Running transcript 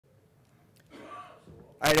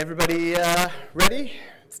All right, everybody ready?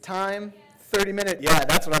 It's time. 30-minute. Yeah,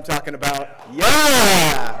 that's what I'm talking about.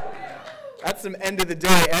 Yeah! That's some end of the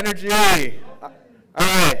day energy. All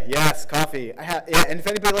right, yes, coffee. Yeah, and if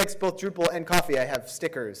anybody likes both Drupal and coffee, I have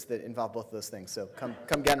stickers that involve both of those things. So come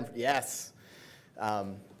get them. Yes.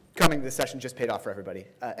 Coming to this session just paid off for everybody.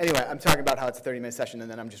 Anyway, I'm talking about how it's a 30-minute session,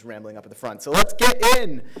 and then I'm just rambling up at the front. So let's get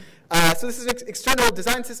in. So this is an external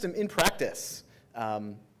design system in practice.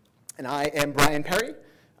 And I am Brian Perry.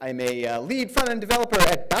 I am a lead front-end developer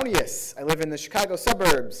at Bounteous. I live in the Chicago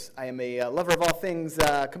suburbs. I am a lover of all things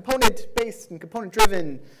component-based and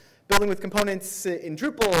component-driven, building with components in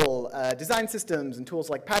Drupal, design systems and tools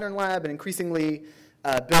like Pattern Lab, and increasingly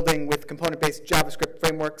building with component-based JavaScript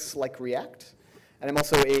frameworks like React. And I'm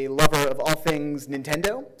also a lover of all things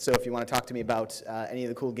Nintendo. So if you want to talk to me about any of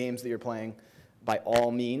the cool games that you're playing, by all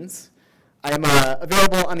means. I am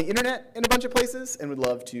available on the internet in a bunch of places and would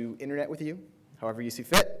love to internet with you, however you see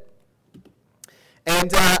fit.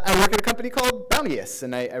 And I work at a company called Bounteous,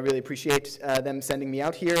 and I really appreciate them sending me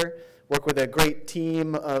out here. Work with a great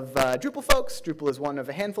team of Drupal folks. Drupal is one of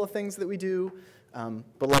a handful of things that we do,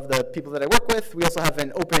 but love the people that I work with. We also have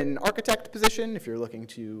an open architect position. If you're looking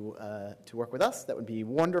to work with us, that would be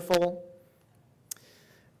wonderful.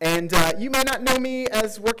 And you may not know me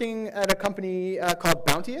as working at a company called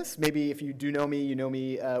Bounteous. Maybe if you do know me, you know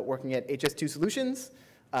me working at HS2 Solutions.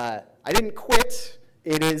 I didn't quit.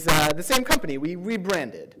 It is the same company. We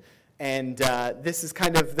rebranded. And this is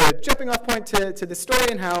kind of the jumping off point to this story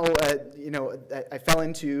and how I fell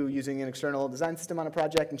into using an external design system on a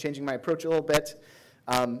project and changing my approach a little bit.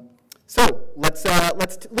 So let's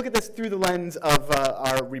look at this through the lens of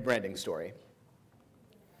our rebranding story.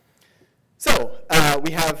 So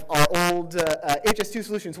we have our old HS2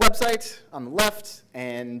 Solutions website on the left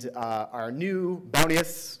and our new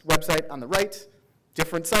Bounteous website on the right,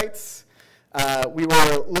 different sites. We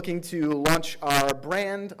were looking to launch our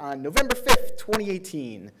brand on November 5th,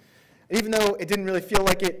 2018. And even though it didn't really feel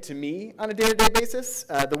like it to me on a day-to-day basis,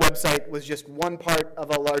 the website was just one part of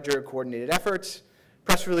a larger coordinated effort.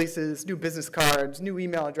 Press releases, new business cards, new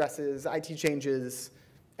email addresses, IT changes,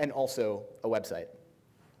 and also a website.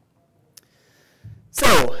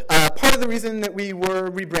 So part of the reason that we were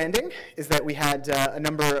rebranding is that we had a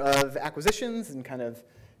number of acquisitions and kind of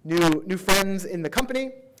new friends in the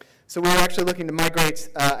company. So we were actually looking to migrate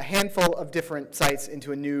a handful of different sites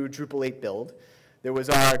into a new Drupal 8 build. There was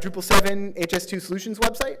our Drupal 7 HS2 Solutions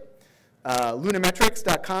website,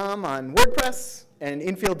 lunametrics.com on WordPress, and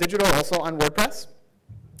Infield Digital also on WordPress.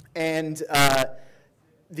 And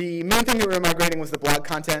the main thing that we were migrating was the blog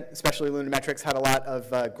content, especially Lunametrics had a lot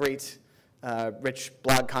of great rich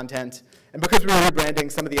blog content. And because we were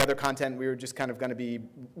rebranding some of the other content, we were just kind of going to be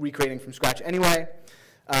recreating from scratch anyway.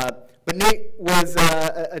 But Nate was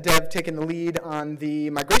a dev taking the lead on the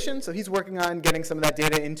migration, so he's working on getting some of that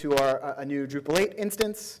data into a new Drupal 8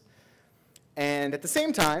 instance. And at the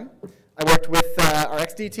same time, I worked with our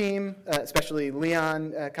XD team, especially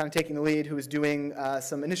Leon, kind of taking the lead, who was doing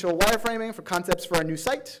some initial wireframing for concepts for our new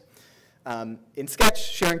site. In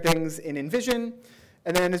Sketch, sharing things in InVision.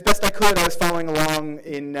 And then as best I could, I was following along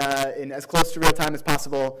in as close to real time as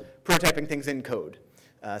possible, prototyping things in code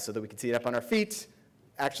so that we could see it up on our feet,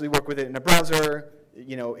 actually work with it in a browser,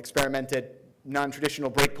 experiment it,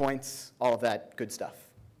 non-traditional breakpoints, all of that good stuff.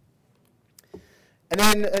 And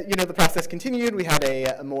then, the process continued. We had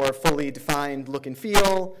a more fully defined look and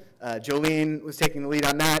feel. Jolene was taking the lead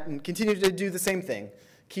on that and continued to do the same thing.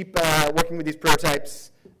 Keep working with these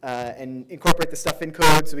prototypes and incorporate the stuff in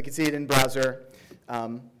code so we could see it in browser.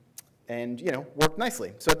 And worked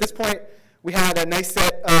nicely. So at this point, we had a nice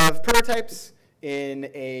set of prototypes in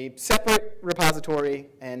a separate repository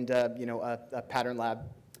and a Pattern Lab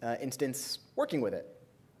instance working with it.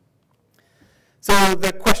 So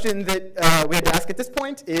the question that we had to ask at this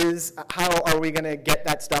point is, how are we going to get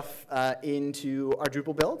that stuff into our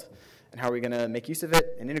Drupal build? And how are we going to make use of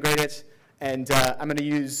it and integrate it? And I'm going to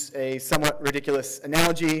use a somewhat ridiculous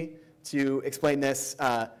analogy to explain this.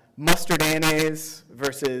 Mustard mayonnaise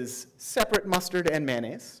versus separate mustard and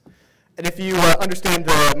mayonnaise. And if you understand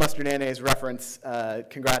the mustard mayonnaise reference,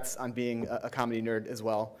 congrats on being a comedy nerd as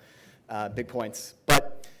well. Big points.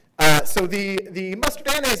 But so the mustard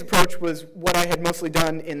mayonnaise approach was what I had mostly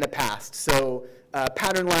done in the past. So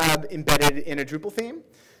Pattern Lab embedded in a Drupal theme.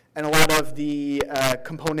 And a lot of the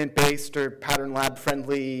component-based or Pattern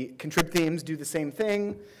Lab-friendly contrib themes do the same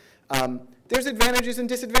thing. There's advantages and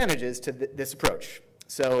disadvantages to this approach.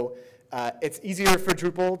 So it's easier for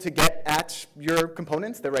Drupal to get at your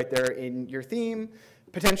components. They're right there in your theme.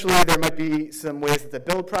 Potentially, there might be some ways that the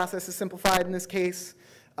build process is simplified in this case.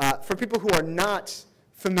 For people who are not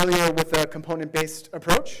familiar with a component-based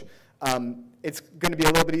approach, it's going to be a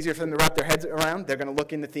little bit easier for them to wrap their heads around. They're going to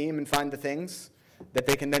look in the theme and find the things that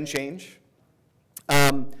they can then change.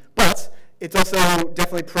 But it's also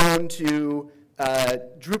definitely prone to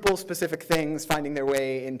Drupal-specific things finding their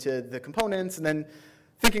way into the components, and then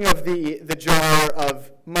thinking of the jar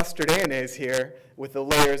of mustard mayonnaise here with the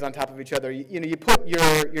layers on top of each other. You put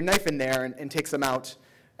your knife in there and take some out,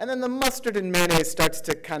 and then the mustard and mayonnaise starts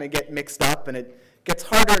to kind of get mixed up, and it gets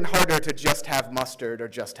harder and harder to just have mustard or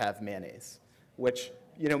just have mayonnaise, which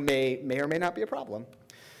may or may not be a problem.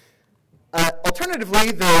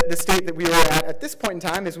 Alternatively, the state that we were at this point in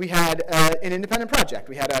time is we had an independent project.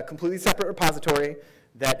 We had a completely separate repository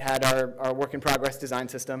that had our work-in-progress design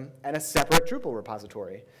system and a separate Drupal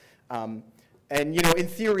repository. And in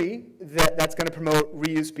theory, that's going to promote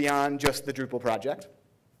reuse beyond just the Drupal project.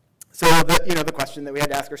 So the question that we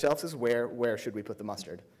had to ask ourselves is where should we put the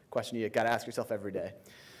mustard? Question you got to ask yourself every day.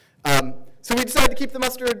 So we decided to keep the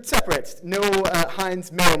mustard separate. No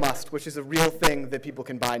Heinz Mayo Must, which is a real thing that people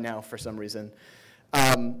can buy now for some reason.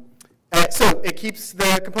 So it keeps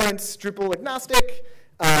the components Drupal agnostic,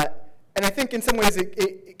 and I think in some ways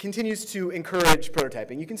it continues to encourage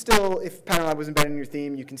prototyping. You can still, if Pattern Lab was embedded in your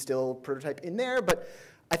theme, you can still prototype in there, but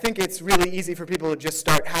I think it's really easy for people to just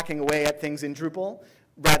start hacking away at things in Drupal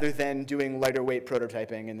rather than doing lighter weight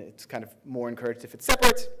prototyping, and it's kind of more encouraged if it's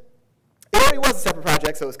separate. It already was a separate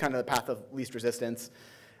project, so it was kind of the path of least resistance.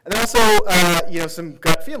 And then also, some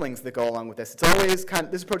gut feelings that go along with this. It's always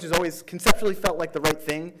this approach has always conceptually felt like the right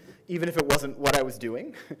thing, even if it wasn't what I was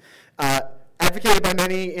doing. Advocated by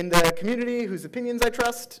many in the community whose opinions I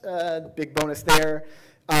trust, big bonus there.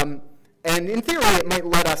 And in theory, it might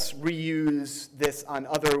let us reuse this on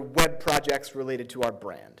other web projects related to our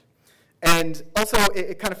brand. And also,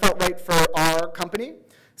 it kind of felt right for our company.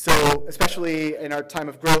 So especially in our time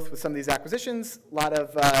of growth with some of these acquisitions, a lot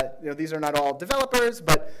of, these are not all developers,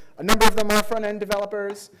 but a number of them are front-end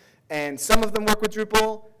developers, and some of them work with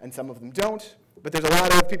Drupal, and some of them don't. But there's a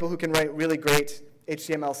lot of people who can write really great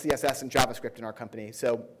HTML, CSS, and JavaScript in our company.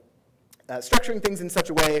 So structuring things in such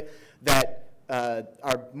a way that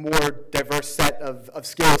our more diverse set of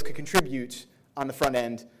skills could contribute on the front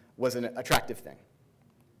end was an attractive thing.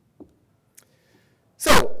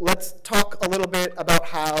 So let's talk a little bit about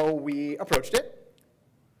how we approached it.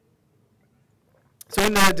 So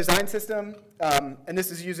in the design system, and this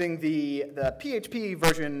is using the PHP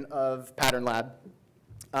version of Pattern Lab.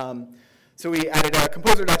 So we added a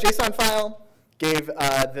composer.json file, gave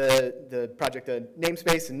the project a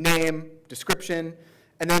namespace and name, description,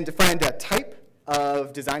 and then defined a type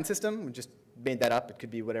of design system. We just made that up. It could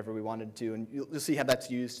be whatever we wanted to, and you'll see how that's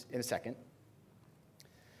used in a second.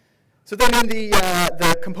 So then in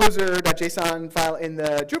the composer.json file in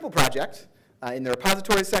the Drupal project, in the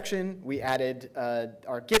repositories section, we added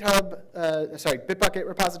our Bitbucket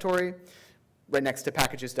repository right next to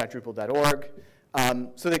packages.drupal.org,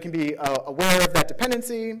 so they can be aware of that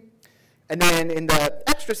dependency. And then in the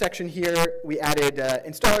extra section here, we added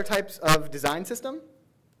installer types of design system.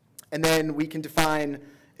 And then we can define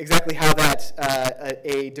exactly how that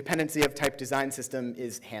a dependency of type design system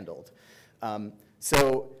is handled.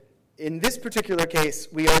 So in this particular case,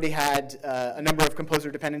 we already had a number of composer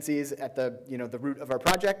dependencies at the root of our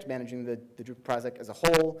project, managing the Drupal project as a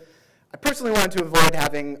whole. I personally wanted to avoid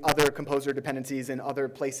having other composer dependencies in other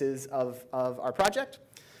places of our project.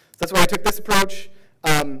 So that's why I took this approach.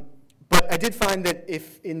 But I did find that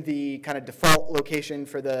if in the kind of default location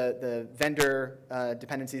for the vendor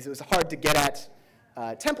dependencies, it was hard to get at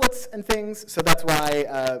templates and things. So that's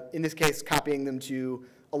why, in this case, copying them to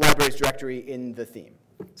a libraries directory in the theme.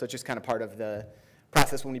 So it's just kind of part of the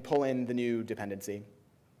process when we pull in the new dependency.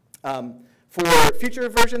 For future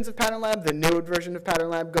versions of Pattern Lab, the Node version of Pattern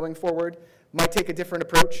Lab going forward might take a different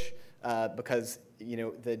approach because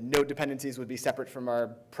the Node dependencies would be separate from our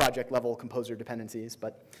project level composer dependencies.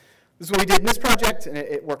 But this is what we did in this project, and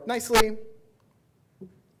it worked nicely.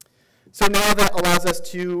 So now that allows us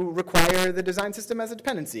to require the design system as a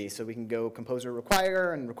dependency. So we can go composer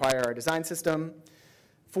require and require our design system.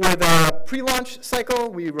 For the pre-launch cycle,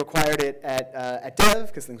 we required it at dev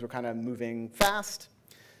because things were kind of moving fast.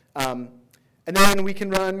 And then we can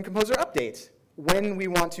run composer update when we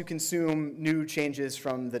want to consume new changes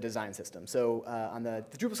from the design system. So on the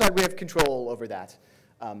Drupal side, we have control over that.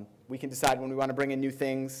 We can decide when we want to bring in new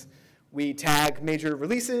things. We tag major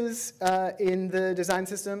releases in the design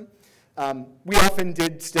system. We often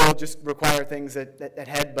did still just require things at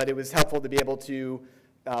head, but it was helpful to be able to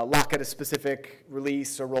lock at a specific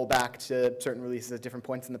release or roll back to certain releases at different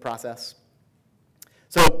points in the process.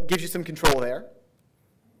 So it gives you some control there.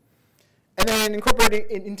 And then incorporating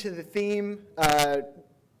it into the theme,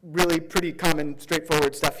 really pretty common,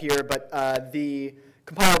 straightforward stuff here, but the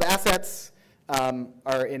compiled assets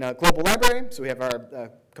are in a global library. So we have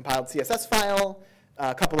our compiled CSS file,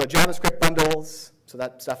 a couple of JavaScript bundles, so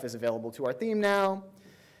that stuff is available to our theme now.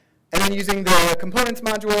 And then using the components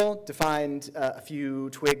module, defined a few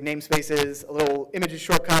Twig namespaces, a little images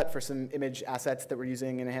shortcut for some image assets that we're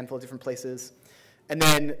using in a handful of different places. And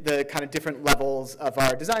then the kind of different levels of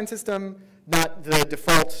our design system, not the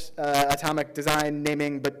default atomic design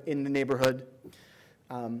naming, but in the neighborhood.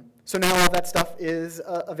 So now all that stuff is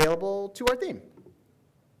available to our theme.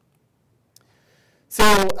 So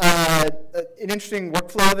an interesting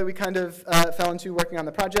workflow that we kind of fell into working on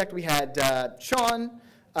the project, we had Sean,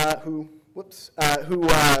 who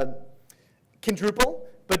can Drupal,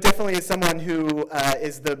 but definitely is someone who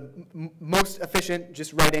is the most efficient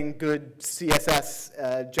just writing good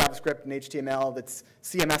CSS, JavaScript, and HTML that's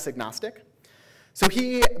CMS agnostic. So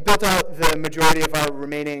he built out the majority of our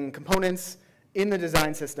remaining components in the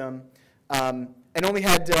design system and only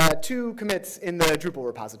had 2 commits in the Drupal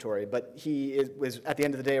repository, but he was, at the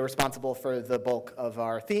end of the day, responsible for the bulk of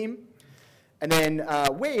our theme. And then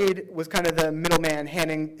Wade was kind of the middleman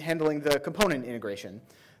handling the component integration.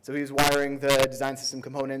 So he was wiring the design system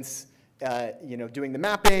components, doing the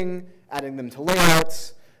mapping, adding them to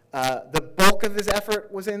layouts. The bulk of his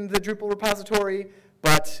effort was in the Drupal repository,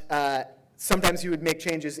 but sometimes he would make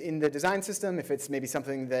changes in the design system if it's maybe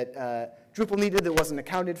something that Drupal needed that wasn't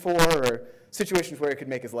accounted for, or situations where it could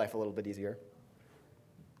make his life a little bit easier.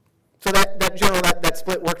 So that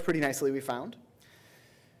split worked pretty nicely, we found.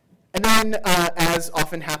 And then, as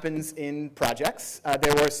often happens in projects,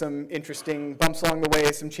 there were some interesting bumps along the way,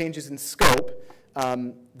 some changes in scope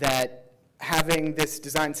that having this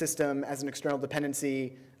design system as an external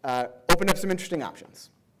dependency opened up some interesting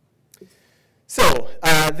options. So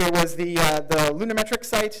there was the Lunametrics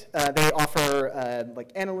site. They offer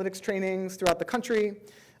like analytics trainings throughout the country,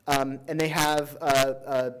 and they have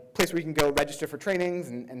a place where you can go register for trainings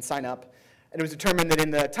and sign up. And it was determined that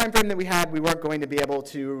in the time frame that we had, we weren't going to be able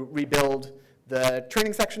to rebuild the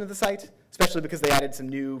training section of the site, especially because they added some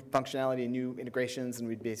new functionality and new integrations, and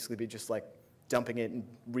we'd basically be just like dumping it and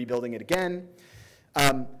rebuilding it again.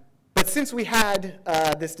 But since we had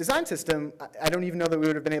this design system, I don't even know that we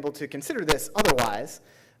would have been able to consider this otherwise.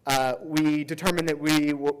 We determined that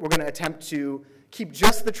we were going to attempt to keep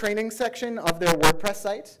just the training section of their WordPress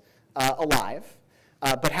site alive,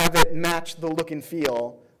 but have it match the look and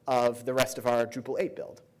feel of the rest of our Drupal 8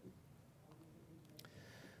 build.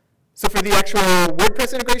 So for the actual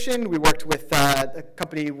WordPress integration, we worked with the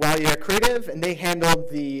company Walia Creative, and they handled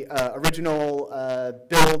the original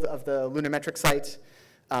build of the Lunametrics site,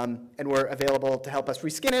 and were available to help us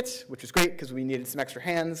reskin it, which was great because we needed some extra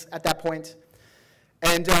hands at that point.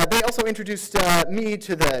 And they also introduced me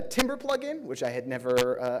to the Timber plugin, which I had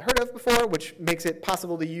never heard of before, which makes it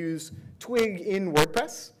possible to use Twig in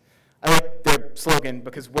WordPress. I like their slogan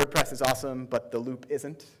because WordPress is awesome, but the loop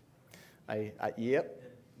isn't. Yep.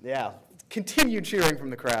 Yeah. Continued cheering from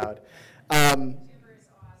the crowd. Timber is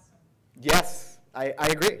awesome. Yes, I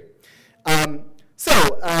agree. So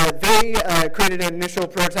they created an initial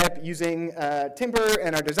prototype using Timber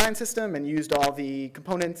and our design system and used all the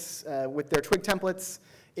components with their Twig templates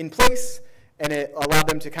in place. And it allowed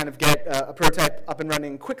them to kind of get a prototype up and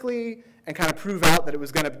running quickly and kind of prove out that it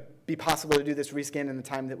was going to be possible to do this reskin in the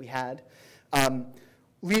time that we had.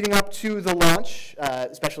 Leading up to the launch,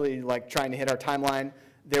 especially like trying to hit our timeline,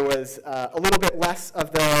 there was a little bit less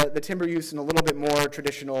of the Timber use and a little bit more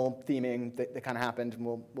traditional theming that kind of happened, and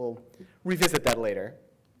we'll revisit that later.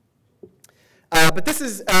 But this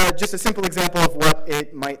is just a simple example of what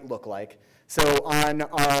it might look like. So on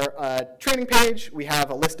our training page, we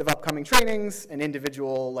have a list of upcoming trainings and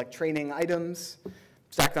individual like training items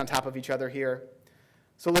stacked on top of each other here.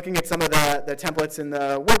 So looking at some of the templates in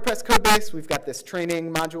the WordPress code base, we've got this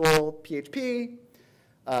training module PHP,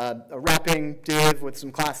 a wrapping div with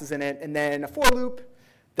some classes in it, and then a for loop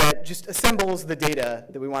that just assembles the data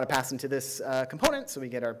that we want to pass into this component, so we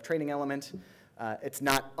get our training element. It's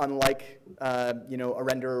not unlike a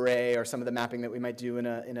render array or some of the mapping that we might do in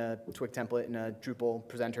a Twig template, in a Drupal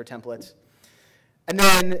presenter template. And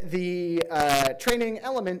then the training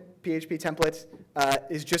element PHP template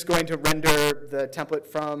is just going to render the template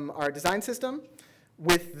from our design system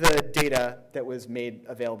with the data that was made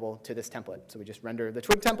available to this template. So we just render the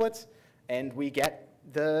Twig templates, and we get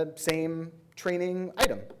the same training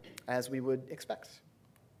item as we would expect.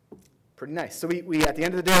 Pretty nice. So we at the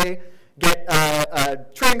end of the day, get a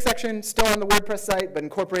training section still on the WordPress site, but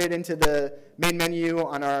incorporated into the main menu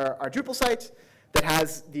on our Drupal site that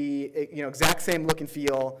has the exact same look and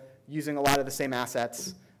feel, using a lot of the same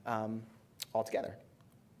assets all together.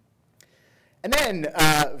 And then,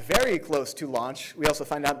 very close to launch, we also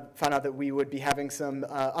found out that we would be having some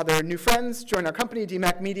other new friends join our company,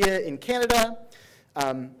 DMAC Media in Canada.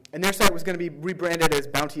 And their site was going to be rebranded as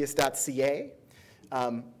bounteous.ca.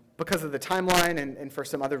 Because of the timeline and for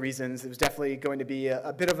some other reasons, it was definitely going to be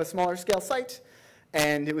a bit of a smaller scale site.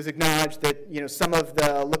 And it was acknowledged that some of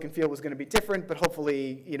the look and feel was going to be different, but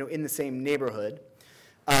hopefully in the same neighborhood.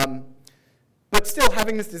 But still,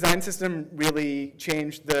 having this design system really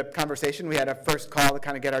changed the conversation. We had our first call to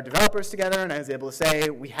kind of get our developers together, and I was able to say,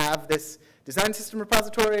 we have this design system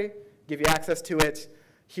repository, give you access to it.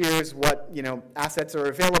 Here's what assets are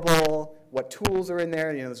available, what tools are in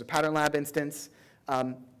there. There's a Pattern Lab instance.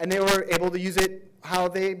 And they were able to use it how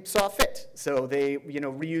they saw fit. So they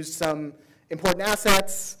reused some important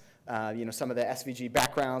assets, some of the SVG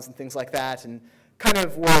backgrounds and things like that, and kind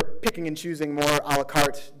of were picking and choosing more a la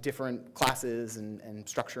carte different classes and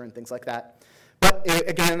structure and things like that. But it,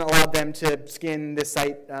 again, allowed them to skin this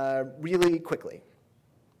site really quickly.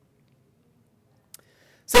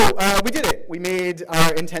 So we did it. We made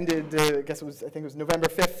our intended, I think it was November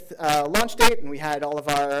 5th launch date, and we had all of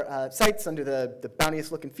our sites under the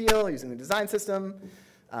bounteous look and feel using the design system.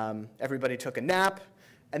 Everybody took a nap.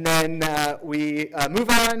 And then we move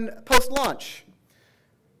on post-launch.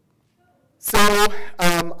 So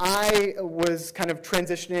I was kind of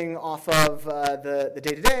transitioning off of the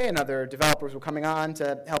day-to-day, and other developers were coming on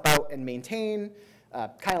to help out and maintain.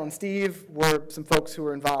 Kyle and Steve were some folks who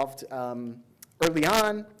were involved early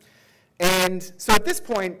on. And so at this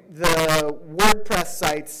point, the WordPress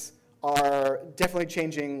sites are definitely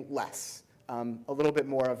changing less, a little bit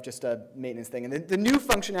more of just a maintenance thing. And the new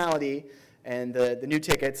functionality and the new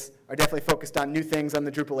tickets are definitely focused on new things on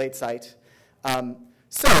the Drupal 8 site.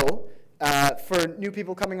 So for new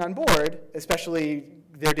people coming on board, especially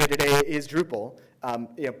their day-to-day is Drupal,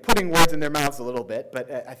 putting words in their mouths a little bit,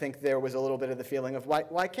 but I think there was a little bit of the feeling of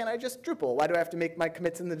why can't I just Drupal? Why do I have to make my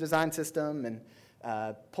commits in the design system and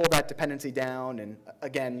pull that dependency down? And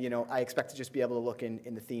again, I expect to just be able to look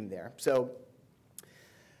in the theme there. So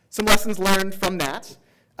some lessons learned from that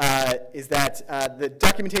is that the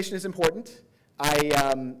documentation is important. I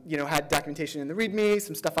had documentation in the README,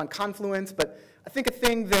 some stuff on Confluence, but I think a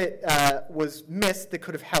thing that was missed that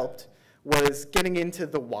could have helped was getting into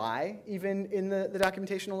the why, even in the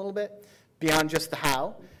documentation a little bit, beyond just the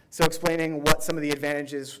how. So explaining what some of the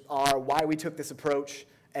advantages are, why we took this approach,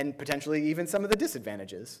 and potentially even some of the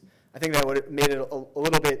disadvantages. I think that would have made it a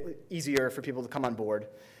little bit easier for people to come on board.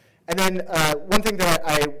 And then one thing that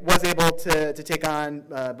I was able to take on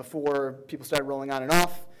before people started rolling on and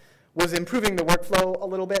off was improving the workflow a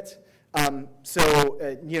little bit. So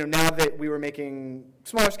now that we were making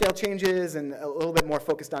smaller scale changes and a little bit more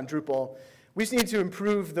focused on Drupal, we just needed to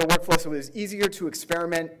improve the workflow so it was easier to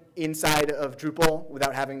experiment inside of Drupal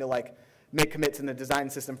without having to make commits in the design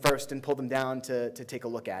system first and pull them down to take a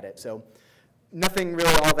look at it. So nothing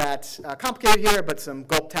really all that complicated here, but some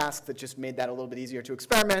gulp tasks that just made that a little bit easier to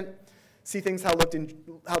experiment, see things how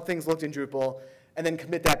things looked in Drupal, and then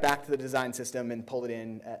commit that back to the design system and pull it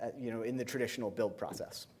in, in the traditional build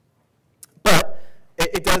process. But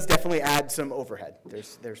it does definitely add some overhead.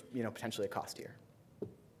 There's potentially a cost here.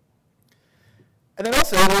 And then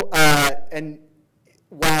also, and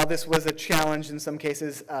while this was a challenge in some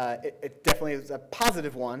cases, it definitely is a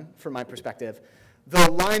positive one from my perspective.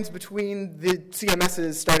 The lines between the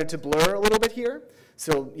CMSs started to blur a little bit here.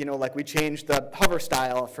 So, we changed the hover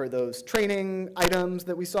style for those training items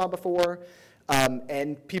that we saw before.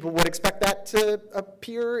 And people would expect that to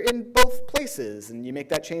appear in both places. And you make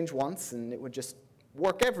that change once, and it would just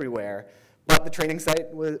work everywhere. But the training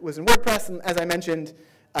site was in WordPress. And as I mentioned,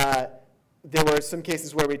 there were some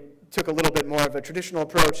cases where we took a little bit more of a traditional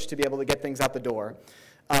approach to be able to get things out the door.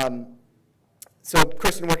 So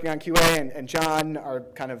Kristen working on QA and John, our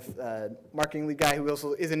kind of marketing lead guy, who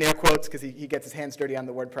also is in air quotes because he gets his hands dirty on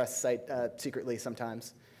the WordPress site secretly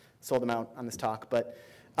sometimes. Sold him out on this talk. But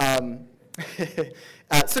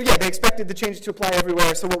so yeah, they expected the changes to apply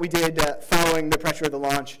everywhere. So what we did following the pressure of the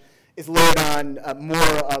launch is layered on more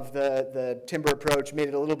of the Timber approach, made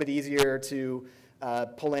it a little bit easier to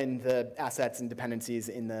pull in the assets and dependencies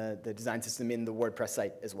in the design system in the WordPress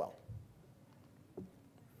site as well.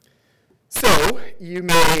 So you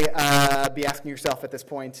may be asking yourself at this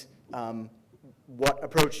point what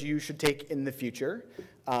approach you should take in the future.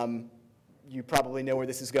 You probably know where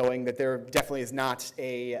this is going, that there definitely is not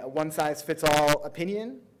a one-size-fits-all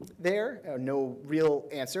opinion there, no real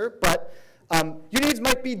answer, but your needs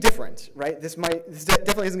might be different, right? This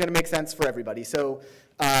definitely isn't going to make sense for everybody. So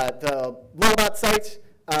the Lullabot site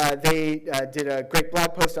They did a great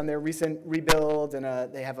blog post on their recent rebuild,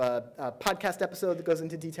 and they have a podcast episode that goes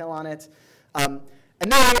into detail on it. And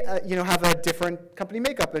they, have a different company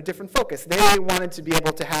makeup, a different focus. They wanted to be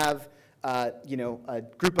able to have, a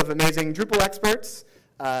group of amazing Drupal experts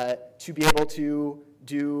to be able to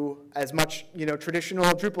do as much, traditional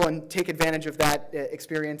Drupal and take advantage of that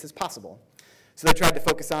experience as possible. So they tried to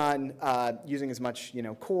focus on using as much,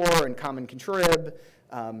 core and common contrib,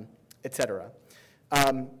 et cetera.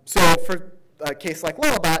 So for a case like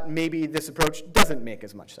Lullabot, maybe this approach doesn't make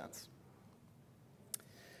as much sense.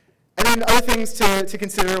 And then other things to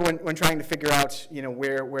consider when trying to figure out,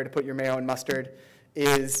 where to put your mayo and mustard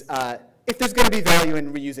is if there's going to be value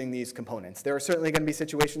in reusing these components. There are certainly going to be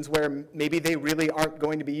situations where maybe they really aren't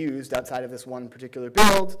going to be used outside of this one particular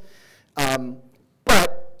build.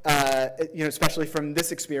 But especially from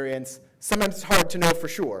this experience, sometimes it's hard to know for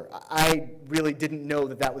sure. I really didn't know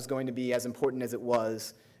that was going to be as important as it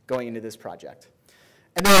was going into this project.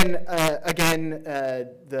 And then, again,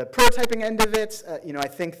 the prototyping end of it, I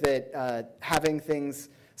think that having things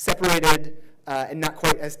separated and not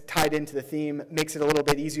quite as tied into the theme makes it a little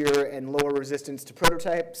bit easier and lower resistance to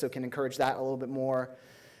prototype, so can encourage that a little bit more.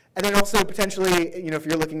 And then also potentially, if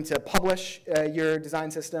you're looking to publish your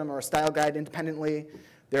design system or a style guide independently,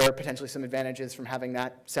 there are potentially some advantages from having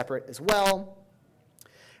that separate as well.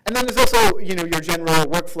 And then there's also, your general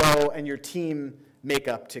workflow and your team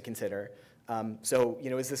makeup to consider. So,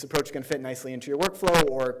 is this approach going to fit nicely into your workflow,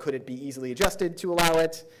 or could it be easily adjusted to allow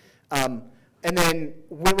it? And then,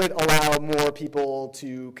 will it allow more people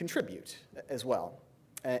to contribute as well?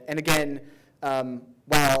 And again,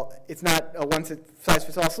 while it's not a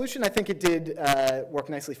one-size-fits-all solution, I think it did work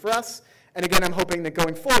nicely for us. And again, I'm hoping that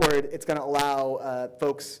going forward, it's going to allow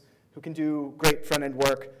folks who can do great front-end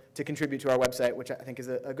work to contribute to our website, which I think is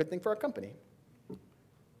a good thing for our company.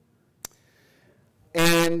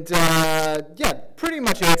 And yeah, pretty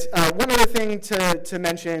much it. One other thing to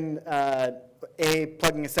mention,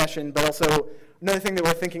 plugging a session, but also another thing that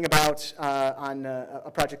we're thinking about on a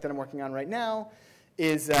project that I'm working on right now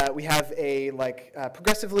is we have a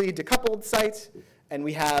progressively decoupled site, and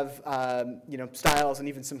we have styles and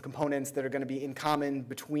even some components that are going to be in common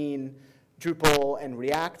between Drupal and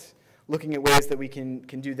React, looking at ways that we can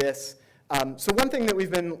do this. So one thing that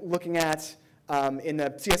we've been looking at in the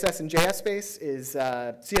CSS and JS space is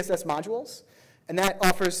CSS modules, and that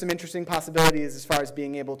offers some interesting possibilities as far as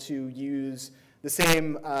being able to use the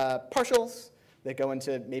same partials that go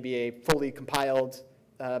into maybe a fully compiled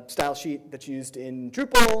style sheet that's used in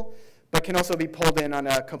Drupal, but can also be pulled in on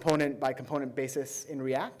a component-by-component basis in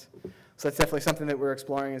React. So that's definitely something that we're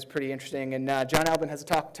exploring is pretty interesting. And John Albin has a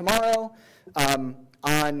talk tomorrow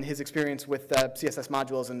on his experience with CSS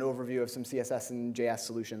modules and an overview of some CSS and JS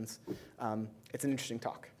solutions. It's an interesting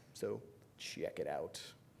talk, so check it out.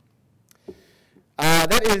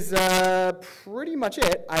 That is pretty much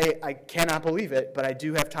it. I cannot believe it, but I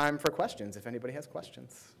do have time for questions if anybody has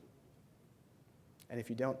questions. And if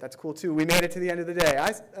you don't, that's cool too. We made it to the end of the day.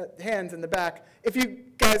 Hands in the back. If you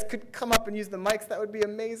guys could come up and use the mics, that would be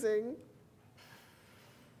amazing.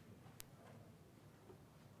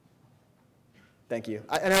 Thank you.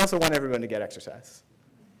 And I also want everyone to get exercise.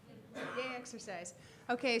 Yay, exercise.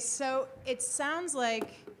 Okay, so it sounds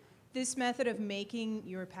like this method of making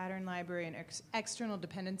your pattern library an external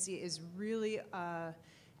dependency is really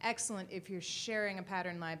excellent if you're sharing a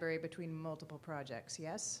pattern library between multiple projects,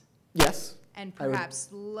 yes? Yes. And perhaps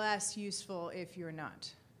less useful if you're not.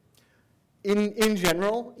 In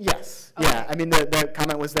general, yes. Okay. Yeah, I mean, the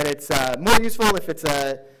comment was that it's more useful if it's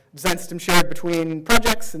a design system shared between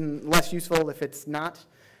projects and less useful if it's not.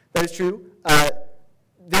 That is true.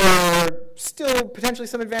 There are still potentially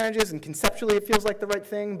some advantages, and conceptually it feels like the right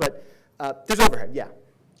thing, but there's overhead, yeah.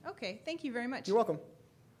 Okay, thank you very much. You're welcome.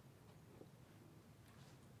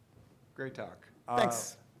 Great talk.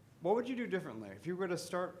 Thanks. What would you do differently if you were to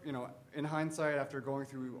start, in hindsight, after going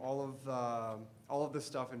through all of this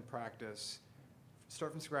stuff in practice,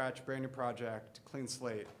 start from scratch, brand new project, clean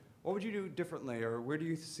slate? What would you do differently, or where do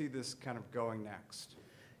you see this kind of going next?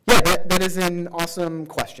 Yeah, that is an awesome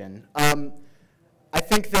question. I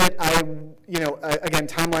think that again,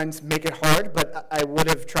 timelines make it hard, but I would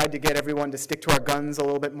have tried to get everyone to stick to our guns a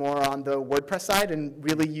little bit more on the WordPress side and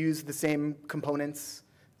really use the same components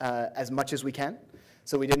as much as we can,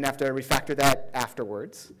 so we didn't have to refactor that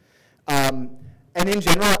afterwards. And in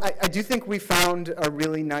general, I do think we found a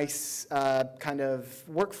really nice kind of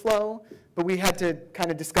workflow, but we had to kind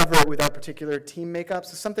of discover it with our particular team makeup.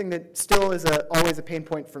 So something that still is always a pain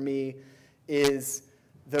point for me is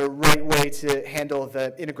the right way to handle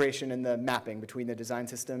the integration and the mapping between the design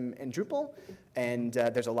system and Drupal. And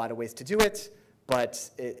there's a lot of ways to do it, but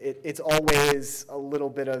it's always a little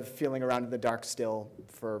bit of feeling around in the dark still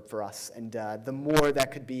for us. And the more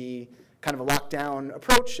that could be kind of a lockdown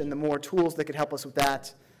approach and the more tools that could help us with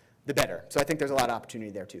that, the better. So I think there's a lot of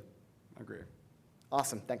opportunity there too. Agree.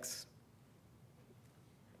 Awesome, thanks.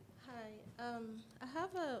 Hi,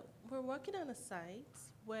 we're working on a site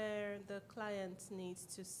where the client needs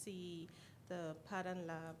to see the Pattern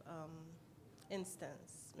Lab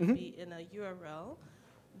instance, maybe in a URL.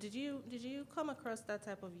 Did you come across that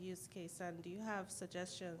type of use case, and do you have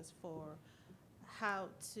suggestions for how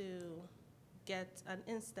to get an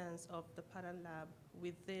instance of the Pattern Lab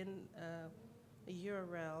within a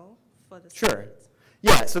URL for the Sure. site?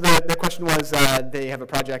 Yeah, so the question was they have a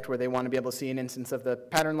project where they want to be able to see an instance of the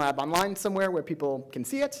Pattern Lab online somewhere where people can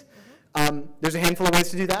see it. There's a handful of ways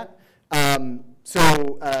to do that.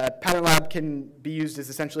 Pattern Lab can be used as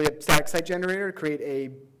essentially a static site generator to create a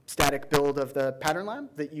static build of the Pattern Lab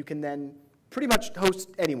that you can then pretty much host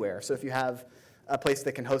anywhere. So if you have a place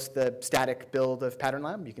that can host the static build of Pattern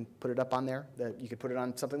Lab, you can put it up on there. You could put it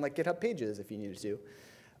on something like GitHub Pages if you needed to.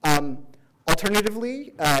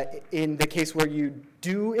 Alternatively, in the case where you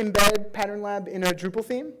do embed Pattern Lab in a Drupal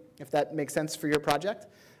theme, if that makes sense for your project,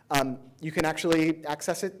 you can actually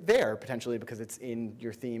access it there potentially because it's in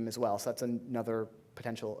your theme as well. So that's another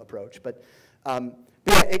potential approach. But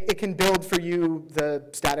yeah, it can build for you the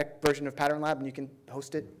static version of Pattern Lab, and you can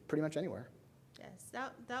host it pretty much anywhere. Yes,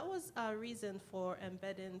 that was our reason for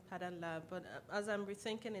embedding Pattern Lab, but as I'm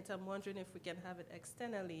rethinking it, I'm wondering if we can have it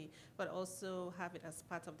externally, but also have it as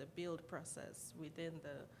part of the build process within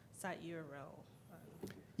the site URL.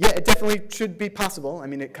 Yeah, it definitely should be possible. I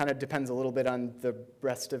mean, it kind of depends a little bit on the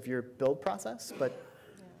rest of your build process, but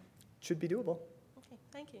Yeah. it should be doable. Okay,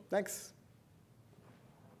 thank you. Thanks.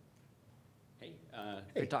 Hey, Hey.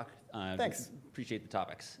 great talk. Thanks. Appreciate the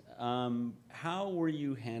topics. How were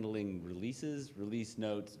you handling releases, release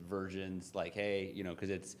notes, versions? Like, hey, you know,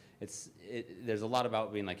 because there's a lot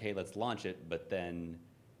about being like, hey, let's launch it, but then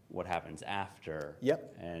what happens after?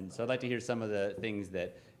 Yep. And so I'd like to hear some of the things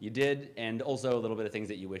that you did, and also a little bit of things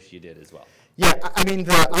that you wish you did as well. Yeah, I mean,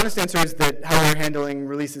 the honest answer is that how we're handling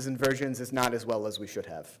releases and versions is not as well as we should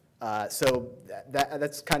have. So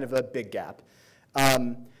that's kind of a big gap.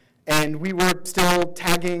 And we were still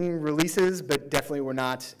tagging releases, but definitely were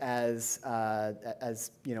not as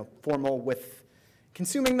formal with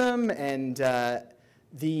consuming them. And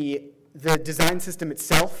the design system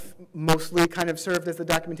itself mostly kind of served as the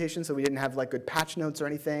documentation, so we didn't have like good patch notes or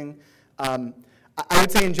anything. I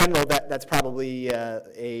would say in general that's probably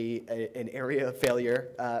an area of failure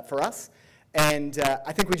for us. And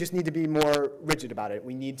I think we just need to be more rigid about it.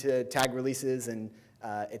 We need to tag releases, and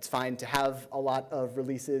it's fine to have a lot of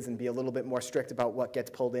releases and be a little bit more strict about what gets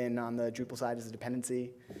pulled in on the Drupal side as a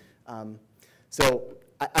dependency. So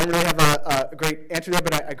I don't really have a great answer there,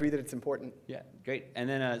 but I agree that it's important. Yeah, great. And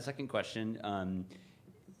then a second question.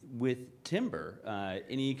 With Timber,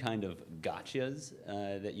 any kind of gotchas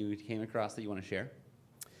that you came across that you want to share?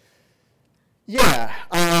 Yeah,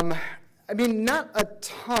 I mean, not a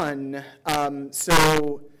ton.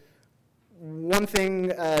 So one thing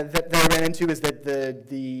that I ran into is that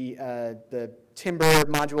the Timber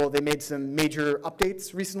module, they made some major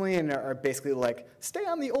updates recently and are basically like, stay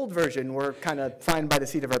on the old version. We're kind of flying by the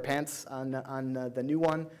seat of our pants on the new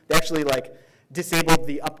one. They actually like disabled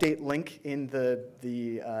the update link in the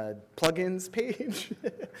plugins page.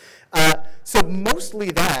 So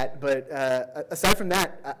mostly that, but aside from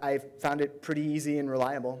that, I found it pretty easy and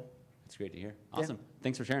reliable. That's great to hear. Awesome. Yeah.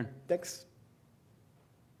 Thanks for sharing. Thanks.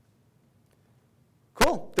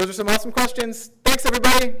 Cool. Those are some awesome questions. Thanks,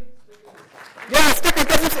 everybody. Yeah, stickers.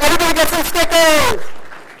 Everybody gets some stickers.